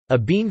A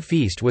bean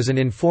feast was an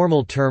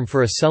informal term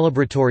for a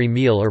celebratory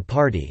meal or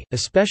party,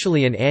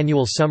 especially an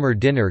annual summer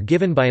dinner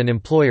given by an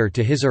employer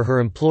to his or her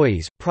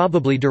employees,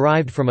 probably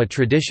derived from a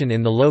tradition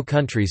in the Low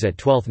Countries at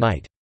Twelfth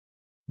Night.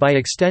 By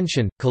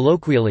extension,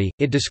 colloquially,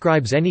 it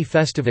describes any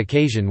festive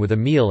occasion with a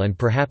meal and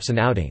perhaps an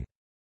outing.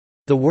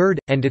 The word,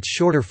 and its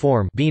shorter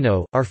form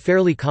beano, are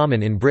fairly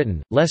common in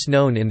Britain, less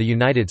known in the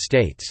United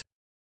States.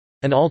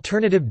 An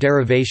alternative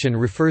derivation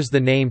refers the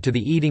name to the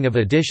eating of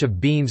a dish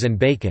of beans and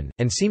bacon,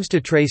 and seems to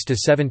trace to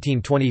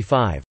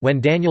 1725, when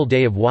Daniel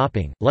Day of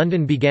Wapping,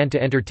 London began to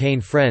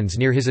entertain friends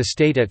near his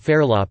estate at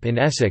Fairlop in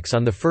Essex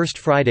on the first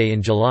Friday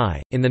in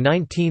July. In the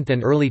 19th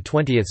and early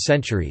 20th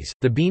centuries,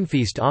 the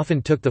beanfeast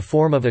often took the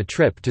form of a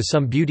trip to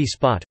some beauty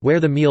spot,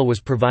 where the meal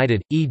was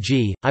provided,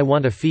 e.g., I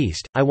want a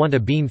feast, I want a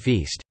bean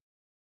feast.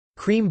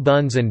 Cream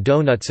buns and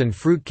donuts and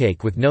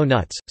fruitcake with no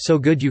nuts, so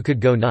good you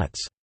could go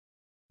nuts.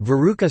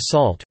 Veruca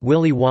Salt,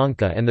 Willy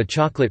Wonka and the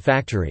Chocolate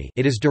Factory.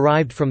 It is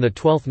derived from the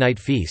Twelfth Night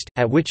Feast,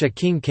 at which a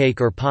king cake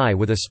or pie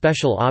with a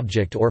special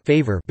object or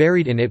favor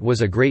buried in it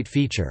was a great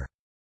feature.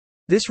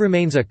 This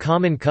remains a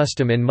common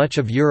custom in much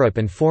of Europe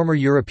and former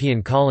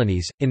European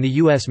colonies, in the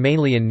U.S.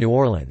 mainly in New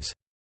Orleans.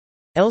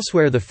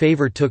 Elsewhere the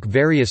favor took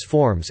various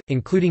forms,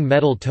 including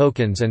metal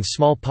tokens and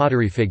small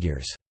pottery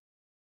figures.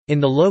 In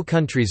the Low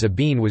Countries a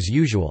bean was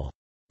usual.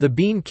 The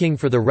bean king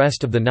for the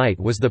rest of the night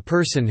was the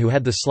person who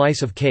had the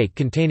slice of cake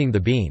containing the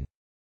bean.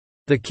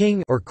 The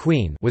king or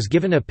queen was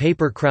given a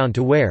paper crown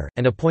to wear,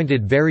 and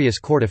appointed various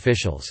court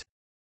officials.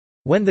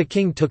 When the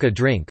king took a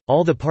drink,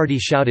 all the party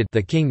shouted,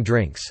 "The king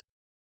drinks."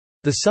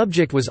 The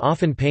subject was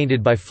often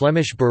painted by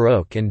Flemish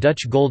Baroque and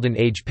Dutch Golden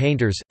Age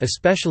painters,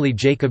 especially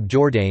Jacob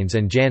Jordaens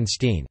and Jan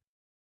Steen.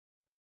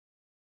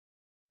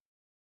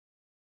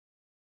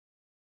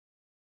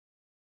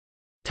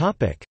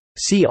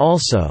 See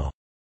also: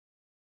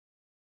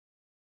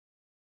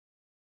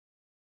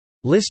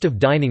 List of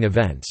dining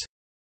events